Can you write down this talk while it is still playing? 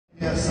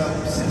essa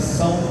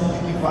obsessão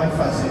de que vai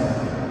fazer,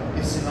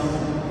 porque senão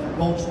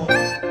vão te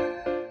mostrar.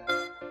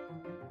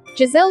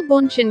 Gisele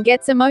Bundchen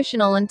gets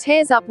emotional and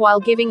tears up while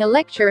giving a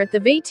lecture at the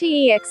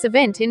VTEX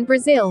event in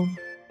Brazil.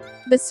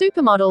 The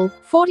supermodel,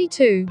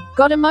 42,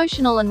 got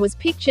emotional and was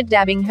pictured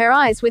dabbing her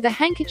eyes with a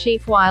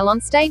handkerchief while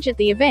on stage at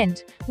the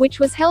event, which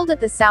was held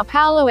at the São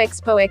Paulo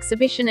Expo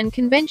Exhibition and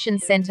Convention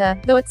Center,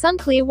 though it's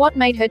unclear what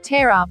made her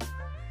tear up.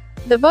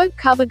 The Vogue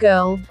cover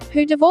girl,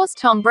 who divorced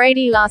Tom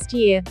Brady last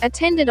year,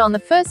 attended on the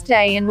first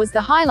day and was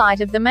the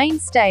highlight of the main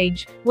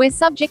stage, where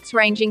subjects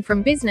ranging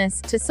from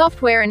business to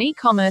software and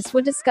e-commerce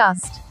were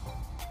discussed.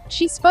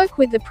 She spoke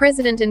with the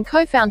president and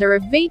co-founder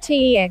of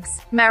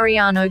VTEX,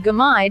 Mariano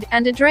Gomide,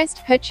 and addressed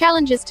her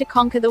challenges to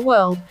conquer the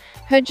world,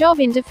 her job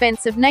in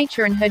defense of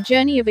nature and her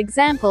journey of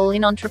example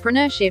in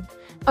entrepreneurship,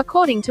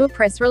 according to a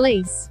press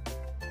release.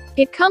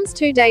 It comes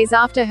 2 days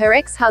after her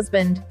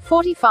ex-husband,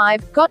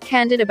 45, got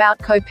candid about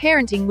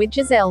co-parenting with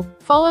Gisele,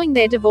 following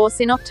their divorce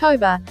in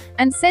October,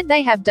 and said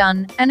they have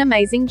done an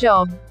amazing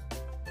job.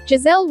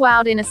 Gisele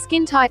wowed in a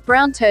skin-tight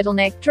brown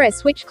turtleneck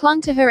dress which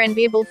clung to her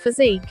enviable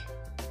physique.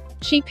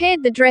 She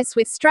paired the dress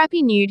with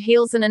strappy nude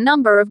heels and a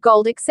number of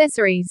gold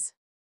accessories.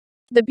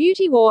 The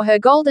beauty wore her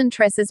golden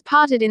tresses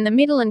parted in the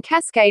middle and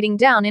cascading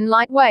down in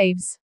light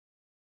waves.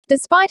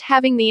 Despite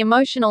having the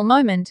emotional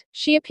moment,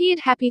 she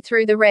appeared happy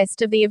through the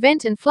rest of the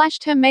event and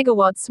flashed her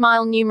megawatt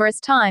smile numerous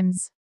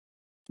times.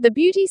 The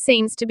beauty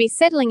seems to be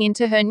settling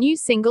into her new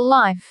single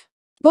life.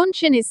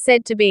 Bundchen is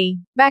said to be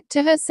back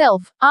to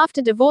herself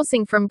after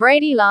divorcing from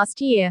Brady last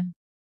year.